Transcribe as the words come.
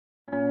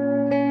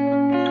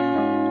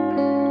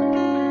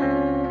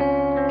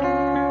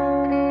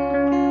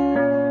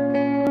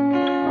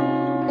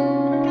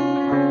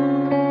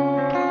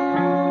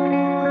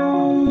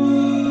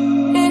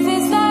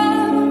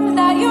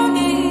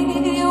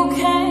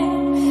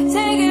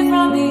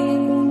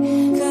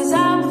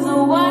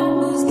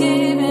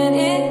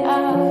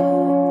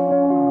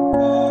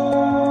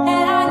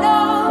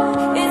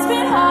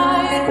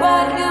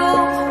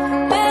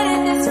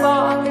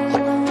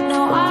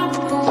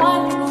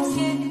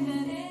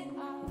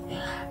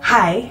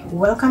Hi,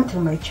 welcome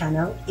to my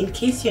channel. In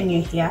case you're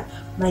new here,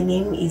 my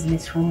name is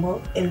Miss Rumble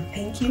and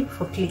thank you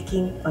for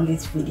clicking on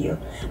this video.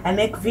 I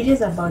make videos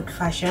about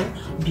fashion,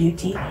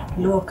 beauty,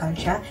 lower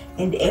culture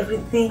and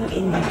everything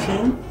in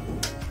between,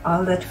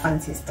 all that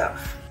fancy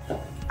stuff.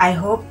 I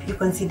hope you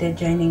consider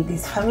joining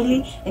this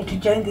family, and to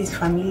join this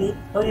family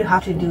all you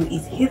have to do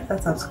is hit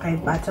the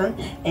subscribe button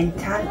and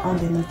turn on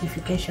the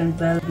notification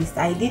bell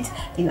beside it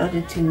in order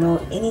to know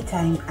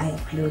anytime I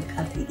upload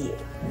a video.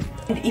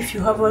 And if you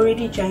have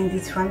already joined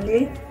this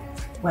family,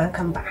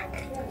 welcome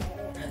back.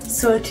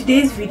 So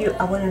today's video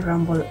I want to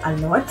ramble a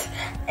lot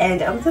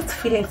and I'm just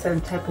feeling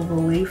some type of a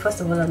way.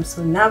 First of all, I'm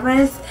so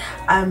nervous,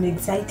 I'm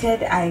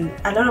excited,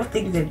 a lot of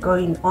things are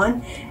going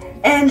on.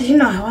 And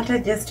I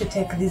wanted just to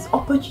take this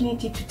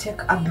opportunity to take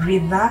a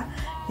breather,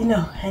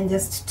 and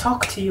just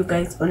talk to you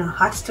guys on a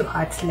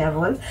heart-to-heart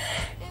level.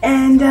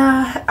 And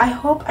I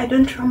hope I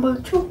don't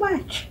ramble too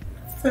much.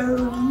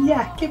 So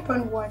yeah, keep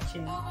on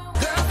watching.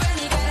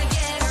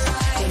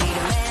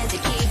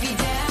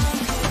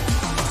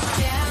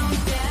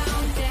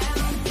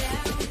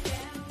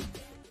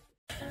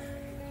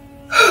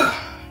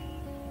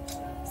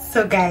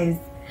 So guys,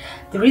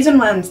 the reason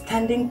why I'm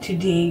standing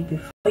today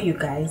before you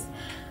guys,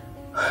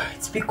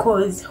 it's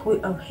because we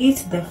have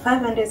hit the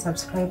 500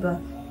 subscriber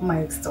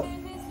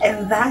milestone,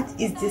 and that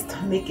is just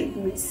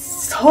making me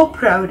so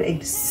proud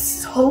and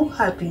so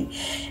happy.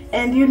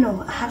 And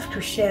I have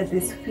to share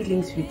these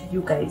feelings with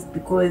you guys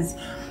because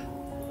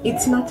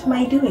it's not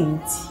my doing,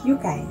 it's you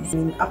guys.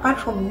 And apart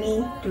from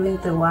me doing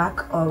the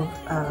work of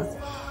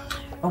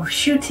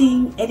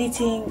shooting,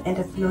 editing and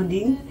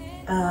uploading,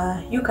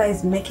 you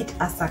guys make it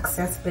a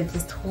success by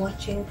just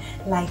watching,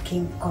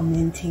 liking,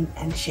 commenting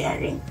and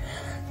sharing.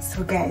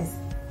 So guys,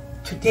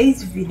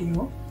 today's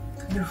video,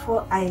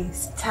 before I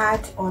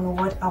start on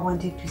what I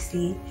wanted to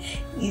say,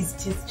 is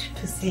just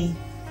to say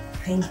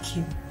thank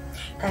you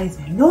guys.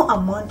 No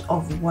amount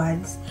of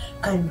words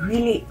can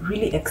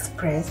really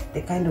express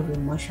the kind of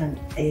emotion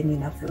I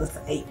feels.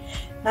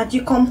 I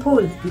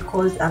decompose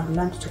because I've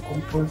learned to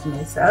compose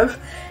myself.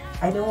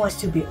 I don't want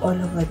to be all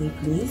over the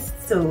place.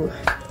 So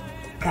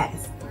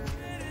guys,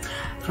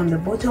 from the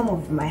bottom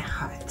of my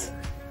heart,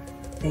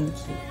 thank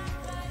you,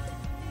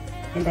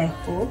 and I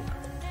hope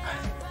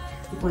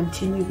you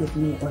continue with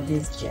me on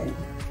this journey.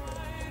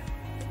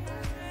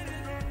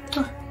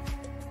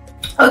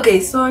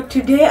 Okay, so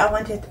today I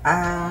wanted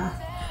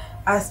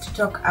us to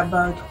talk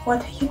about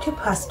what YouTube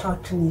has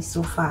taught to me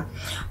so far.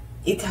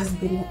 It has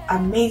been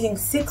amazing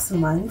 6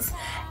 months,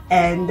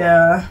 and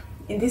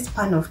in this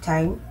span of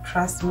time,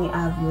 trust me,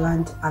 I've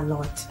learned a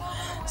lot.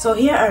 So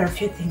here are a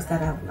few things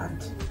that I've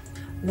learned.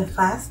 The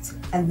first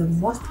and the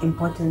most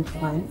important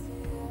one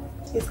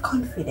is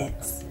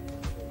confidence.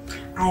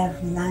 I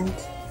have learned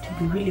to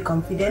be really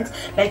confident.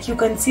 Like you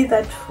can see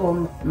that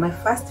from my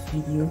first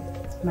video,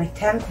 my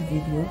 10th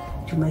video,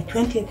 to my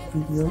 20th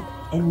video,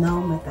 and now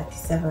my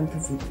 37th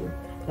video.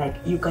 Like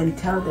you can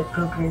tell the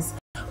progress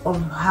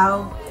of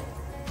how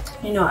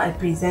I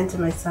present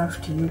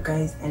myself to you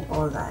guys and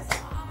all that.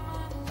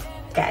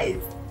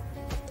 Guys,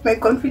 my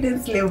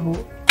confidence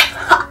level,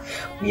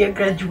 we are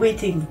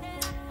graduating.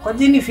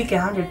 Continue if you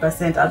get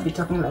 100%, I'll be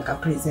talking like a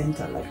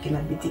presenter, like in a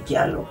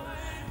Bitikialo.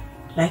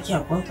 Like, yeah,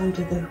 welcome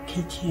to the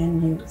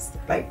KTN news.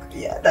 Like,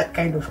 yeah, that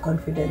kind of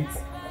confidence.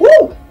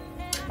 Woo!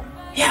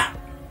 Yeah.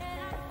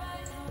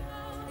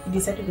 We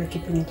decided we're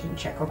keeping it in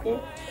check, okay?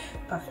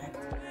 Perfect.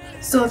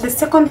 So the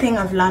second thing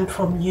I've learned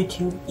from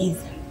YouTube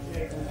is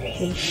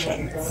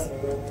patience.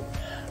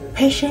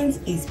 Patience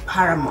is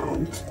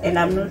paramount, and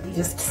I'm not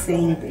just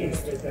saying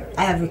this.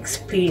 I have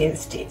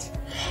experienced it.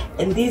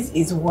 And this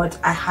is what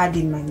I had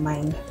in my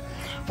mind.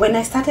 When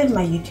I started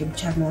my YouTube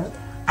channel,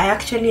 I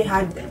actually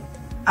had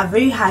a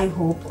very high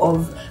hope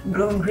of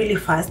growing really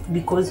fast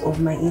because of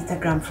my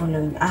Instagram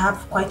following. I have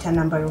quite a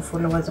number of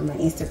followers on my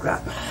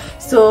Instagram,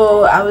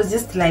 so I was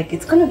just like,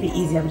 it's gonna be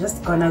easy. I'm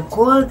just gonna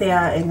go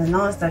there and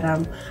announce that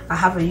I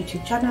have a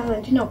YouTube channel,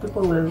 and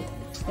people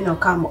will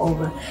come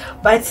over.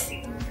 But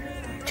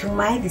to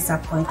my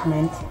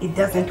disappointment, it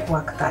doesn't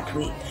work that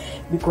way,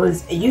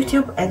 because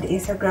YouTube and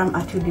Instagram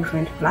are two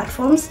different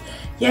platforms.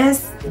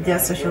 Yes, they're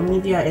social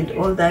media and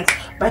all that,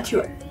 but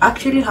you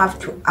actually have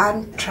to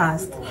earn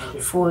trust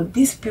for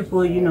these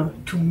people,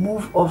 to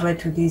move over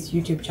to this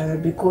YouTube channel,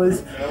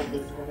 because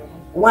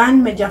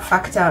one major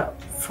factor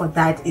for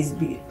that is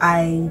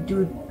I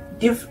do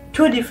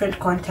two different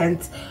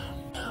contents.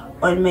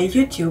 On my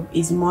YouTube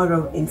is more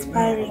of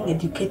inspiring,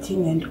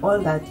 educating and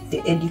all that,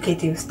 the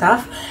educative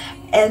stuff,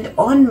 and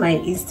on my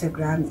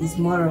Instagram is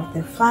more of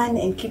the fun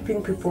and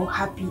keeping people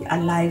happy,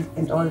 alive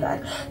and all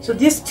that. So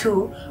these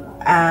two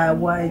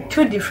were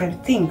two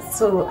different things.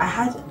 So I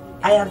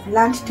have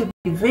learned to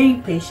be very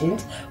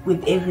patient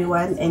with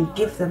everyone and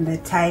give them the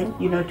time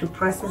to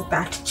process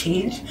that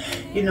change,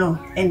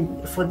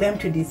 and for them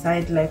to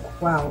decide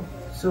like, wow,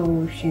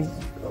 so she's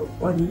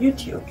on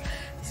YouTube,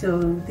 so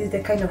this is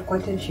the kind of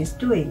content she's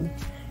doing.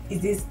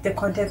 Is this the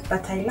content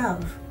that I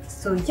love?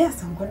 So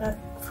yes, I'm gonna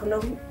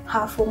follow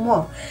her for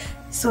more.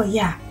 So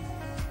yeah,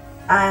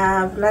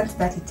 I've learned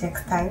that it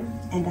takes time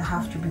and I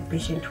have to be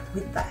patient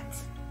with that.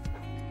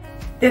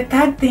 The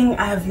third thing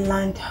I've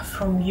learned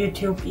from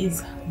YouTube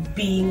is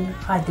being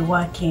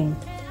hardworking,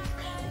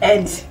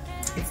 and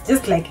it's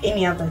just like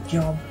any other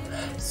job.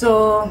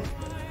 So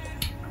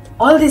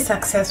all the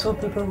successful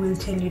people will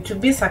tell you to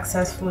be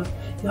successful,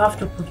 you have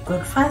to put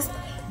God first,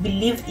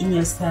 believe in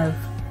yourself,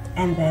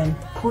 and then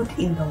put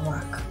in the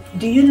work.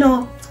 Do you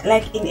know,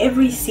 like in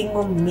every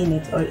single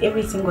minute or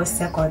every single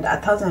second,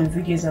 1,000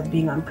 videos are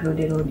being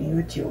uploaded on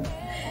YouTube.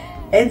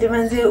 And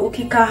manze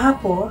ukika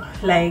hapo,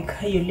 like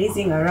you're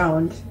lazing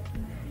around,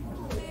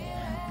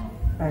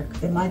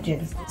 like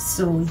imagine.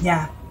 So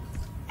yeah,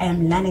 I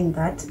am learning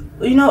that.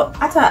 You know,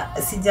 hata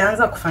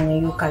sijaanza kufanya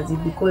hiyo kazi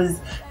because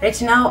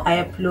right now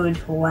I upload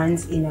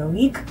once in a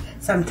week,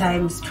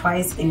 sometimes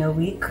twice in a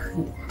week.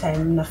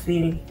 Time na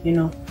feel, you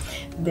know,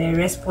 the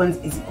response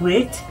is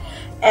great,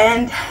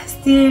 and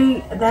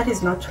still that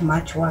is not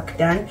much work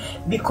done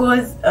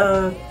because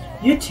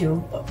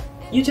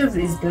YouTube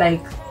is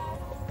like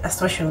a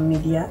social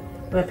media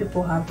where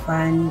people have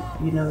fun,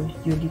 you know,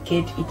 you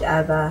educate each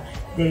other.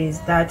 There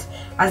is that.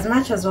 As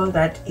much as all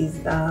that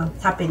is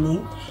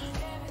happening,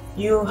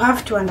 you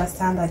have to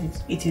understand that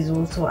it is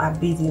also a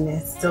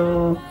business.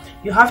 So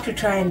you have to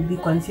try and be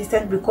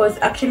consistent, because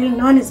actually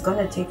no one is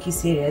gonna take you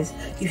serious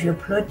if you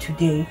upload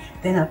today,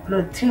 then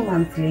upload 3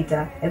 months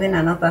later, and then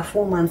another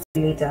 4 months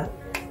later.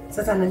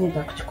 Sasa nani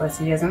atakuchukua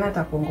serious? Nani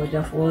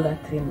atakungoja for all that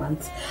 3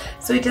 months?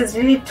 So it has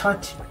really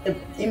taught,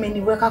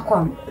 imeniweka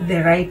kwa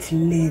the right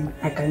lane,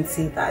 I can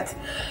say that.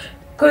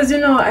 Because, you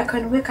know, I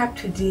can wake up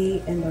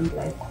today and I'm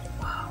like,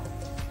 wow,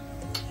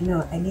 you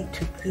know, I need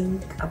to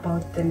think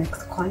about the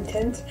next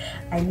content.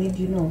 I need,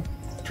 you know,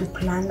 to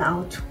plan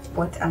out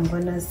what I'm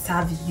gonna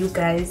serve you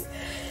guys.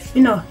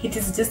 You know, it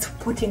is just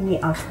putting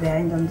me out there,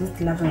 and I'm just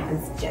loving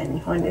this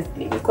journey,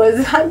 honestly,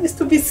 because I used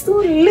to be so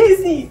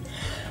lazy.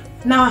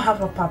 Now I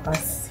have a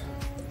purpose,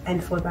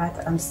 and for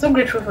that I'm so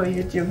grateful for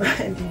YouTube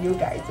and you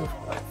guys, of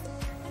course.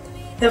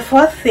 The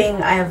fourth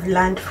thing I have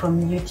learned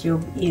from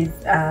YouTube is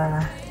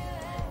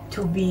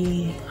to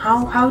be,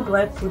 how do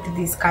I put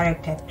this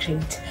character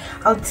trait?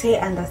 I would say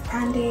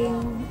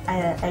understanding,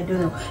 I don't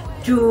know,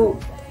 to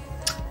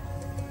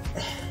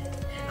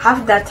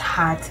have that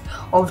heart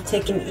of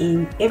taking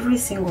in every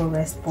single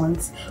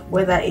response,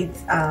 whether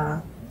it's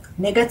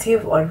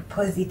negative or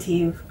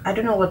positive. I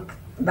don't know what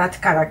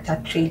that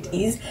character trait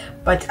is,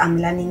 but I'm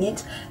learning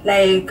it.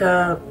 Like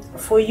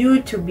for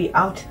you to be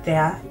out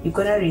there, you're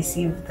gonna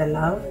receive the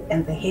love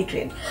and the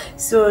hatred,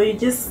 so you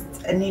just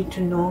need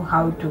to know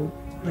how to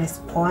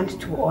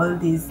respond to all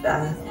these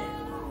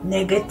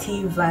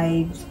negative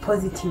vibes,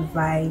 positive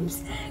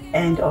vibes,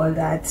 and all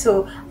that.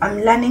 So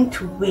I'm learning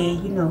to weigh,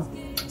 you know,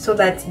 so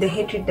that the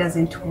hatred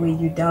doesn't weigh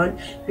you down,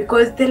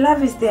 because the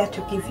love is there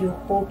to give you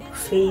hope,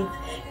 faith,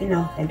 you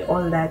know, and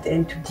all that,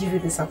 and to give you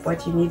the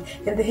support you need,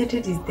 and the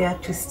hatred is there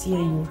to steer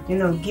you, you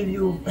know, give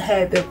you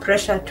the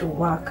pressure to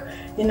work.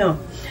 You know,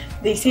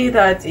 they say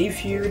that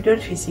if you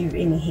don't receive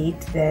any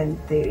hate, then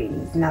there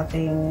is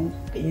nothing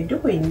you're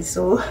doing.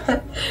 So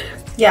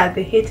yeah,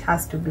 the hate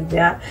has to be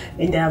there,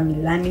 and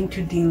I'm learning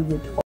to deal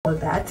with all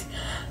that.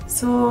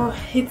 So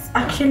it's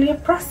actually a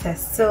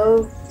process.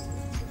 So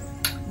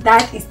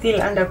that is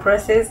still under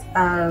process,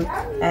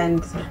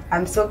 and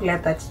I'm so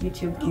glad that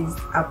YouTube is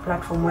a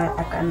platform where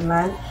I can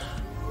learn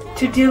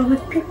to deal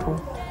with people.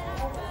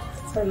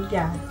 So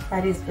yeah,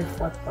 that is the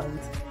fourth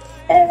point.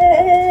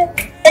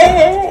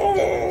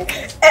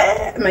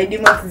 My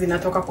demons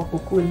zinatoka kwa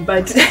cocoon.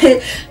 But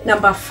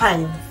number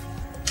 5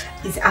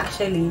 is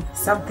actually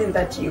something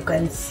that you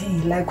can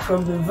see, like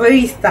from the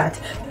very start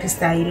to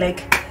start,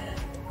 like,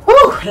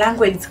 whew,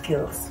 language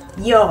skills.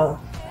 Yo,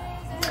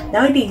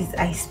 nowadays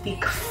I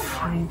speak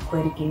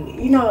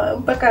frequently, you know,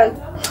 mpaka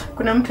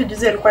kuna mtu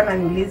juzi alikuwa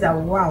ananiuliza,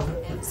 wow,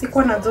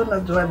 sikuwa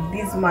najua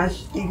this much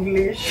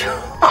English.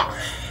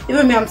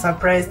 Even me, I'm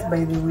surprised,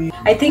 by the way.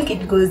 I think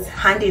it goes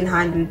hand in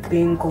hand with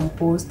being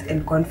composed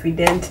and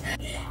confident,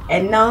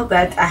 and now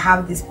that I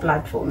have this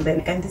platform, then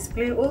I can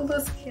display all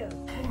those skills.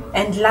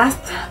 And last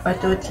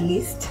but not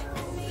least,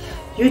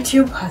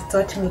 YouTube has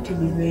taught me to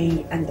be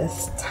very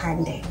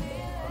understanding.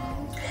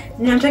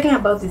 When I'm talking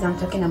about this, I'm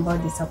talking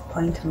about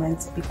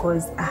disappointments,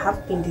 because I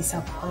have been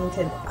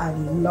disappointed a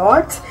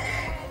lot,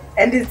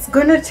 and it's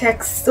gonna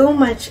take so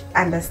much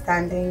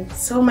understanding,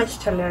 so much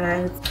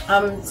tolerance.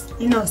 I'm,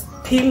 you know,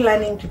 still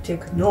learning to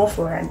take no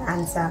for an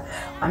answer.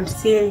 I'm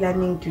still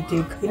learning to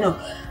take, you know,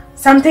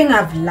 something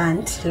I've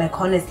learned, like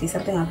honestly,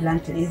 something I've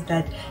learned is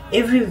that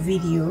every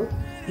video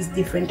is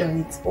different on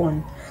its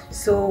own.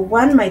 So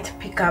one might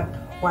pick up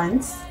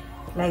once,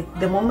 like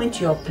the moment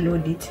you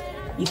upload it,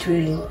 it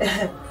will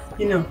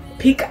you know,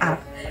 pick up.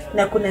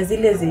 Na kuna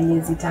zile zenye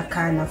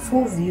zitakaa na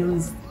 4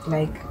 views,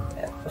 like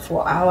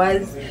for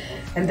hours,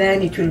 and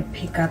then it will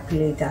pick up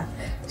later.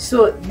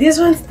 So these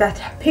ones that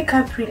pick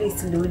up really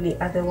slowly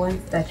are the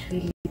ones that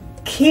really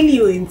kill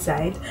you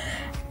inside.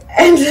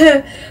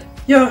 And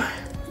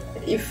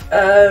if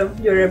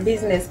you're a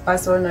business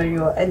person, or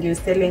you're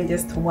selling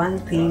just one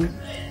thing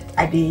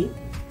a day,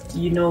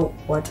 you know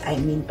what I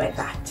mean by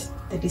that.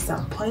 the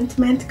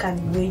disappointment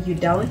can weigh you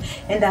down,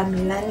 and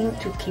I'm learning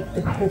to keep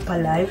the hope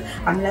alive.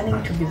 I'm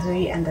learning to be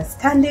very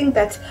understanding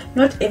that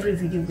not every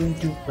video will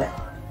do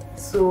well.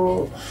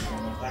 So,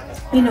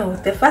 you know,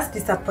 the first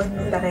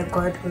disappointment that I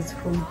got was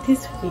from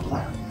this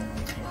video,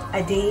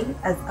 a day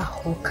as a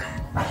hawker.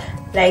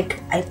 Like,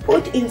 I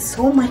put in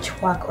so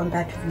much work on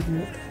that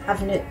video.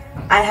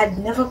 I had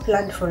never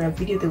planned for a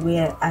video the way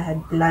I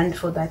had planned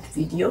for that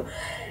video.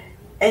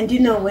 And you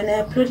know, when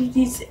I uploaded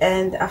it,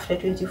 and after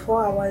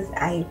 24 hours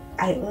I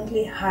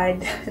only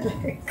had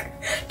like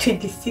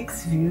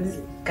 26 views.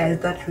 Guys,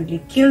 that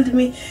really killed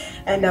me.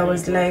 And I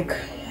was like,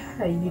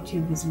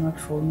 YouTube is not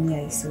for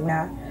me, I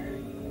swear.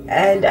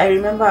 And I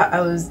remember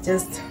I was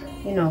just,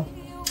 you know,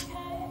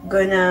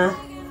 gonna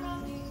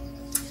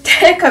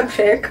take a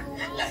break.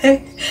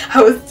 Like,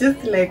 I was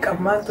just like a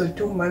month or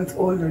 2 months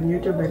old on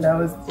YouTube, and I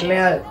was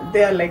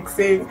there like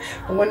saying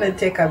I'm gonna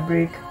take a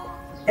break.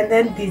 And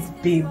then this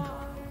babe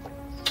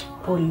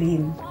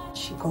Pauline,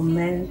 she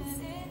comments,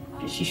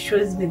 she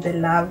shows me the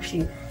love.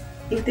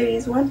 If there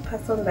is one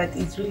person that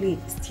is really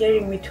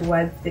steering me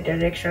towards the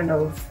direction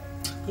of,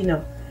 you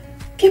know,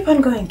 keep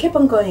on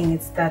going,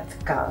 it's that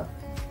girl.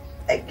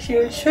 Like,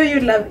 she'll show you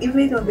love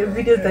even on the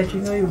videos that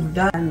you know you've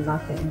done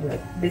nothing,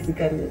 like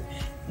basically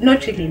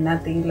not really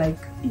nothing, like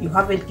you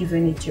haven't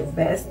given it your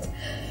best.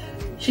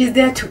 She's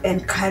there to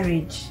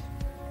encourage.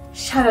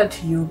 Shout out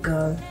to you,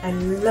 girl. I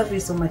love you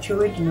so much. You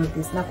already know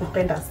this.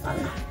 Nakupenda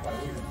sana.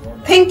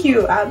 Thank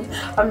you.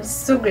 I'm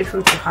so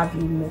grateful to have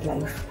you in my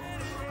life.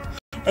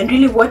 And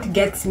really what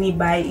gets me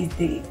by is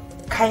the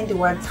kind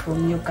words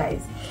from you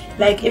guys.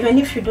 Like, even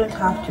if you don't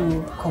have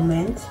to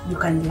comment, you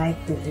can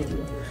like the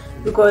video.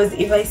 Because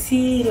if I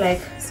see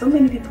like so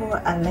many people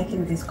are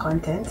liking this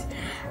content,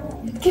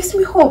 it gives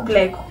me hope.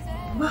 Like,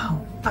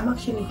 wow, I'm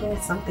actually doing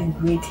something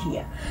great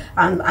here.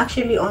 I'm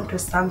actually onto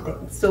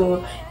something.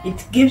 So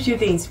it gives you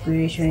the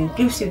inspiration, it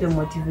gives you the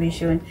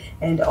motivation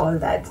and all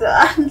that. So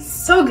I'm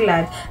so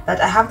glad that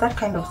I have that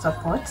kind of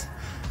support.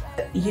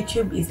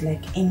 YouTube is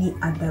like any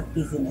other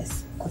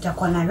business.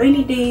 Kutakuwa na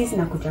rainy days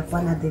na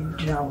kutakuwa na the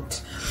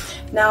drought.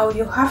 Now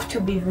you have to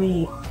be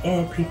very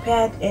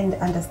prepared and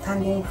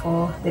understanding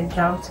for the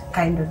drought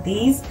kind of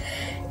days.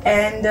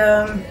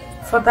 And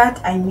for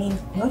that, I mean,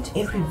 not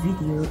every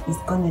video is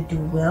gonna do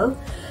well,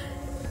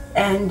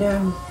 and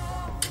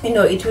you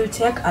know, it will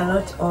take a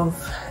lot of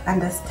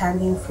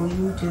understanding for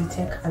you. It will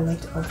take a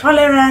lot of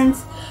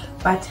tolerance,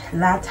 but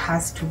that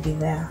has to be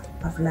there.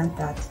 I've learned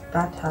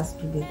that has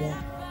to be there.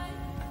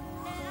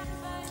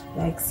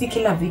 Like, si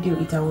kila video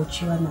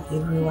itawachiwa na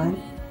everyone.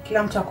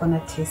 Kila mtu akona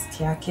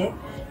taste yake.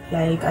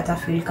 Like,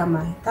 atafeel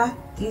kama that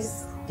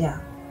is, yeah,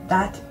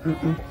 that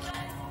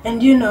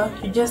and you know,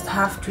 you just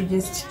have to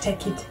just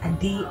take it a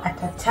day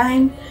at a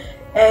time.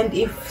 And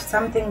if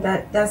something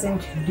that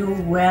doesn't do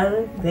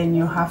well, then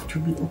you have to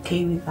be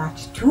okay with that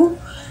too.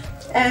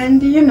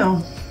 And you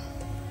know,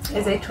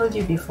 as I told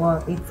you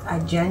before, it's a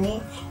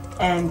journey,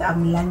 and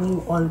I'm learning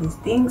all these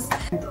things.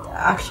 And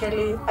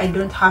actually, I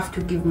don't have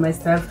to give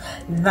myself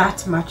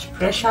that much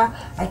pressure.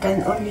 I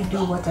can only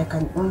do what I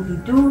can only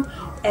do,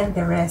 and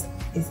the rest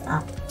is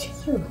up to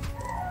you.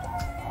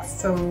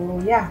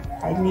 So yeah,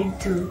 I need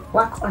to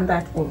work on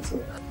that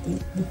also,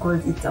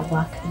 because it's a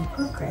work in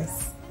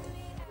progress.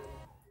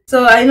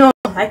 So I know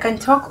I can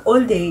talk all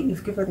day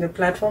if given the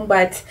platform,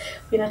 but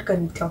we're not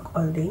going to talk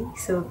all day.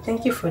 So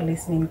thank you for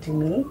listening to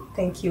me.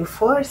 Thank you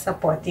for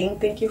supporting.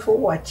 Thank you for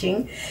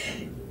watching.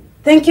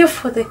 Thank you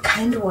for the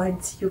kind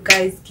words you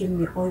guys give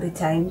me all the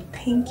time.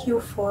 Thank you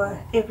for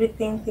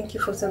everything. Thank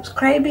you for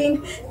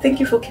subscribing. Thank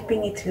you for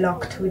keeping it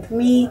locked with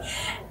me.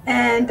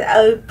 And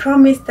I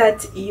promise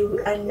that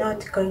you are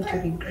not going to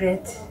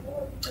regret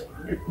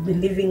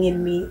believing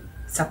in me,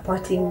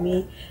 supporting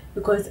me,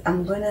 because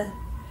I'm gonna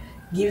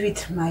give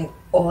it my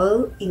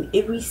all in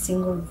every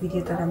single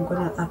video that I'm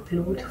gonna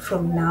upload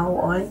from now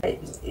on.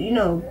 You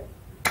know,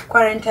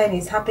 quarantine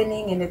is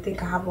happening, and I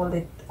think I have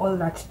all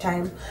that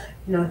time,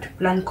 you know, to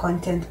plan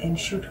content and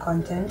shoot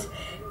content,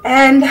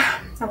 and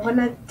I'm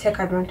gonna take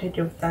advantage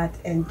of that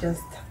and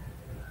just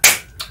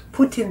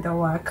put in the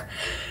work,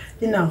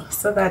 you know,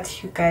 so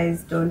that you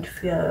guys don't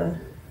feel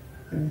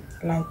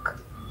like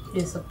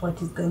your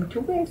support is going to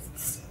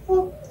waste.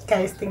 So,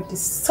 guys, thank you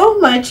so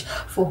much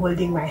for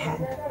holding my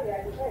hand.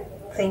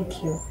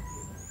 Thank you,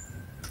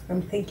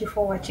 and thank you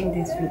for watching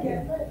this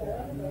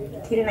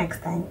video. Till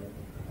next time.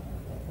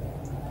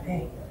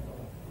 Hey,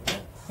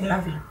 I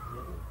love you.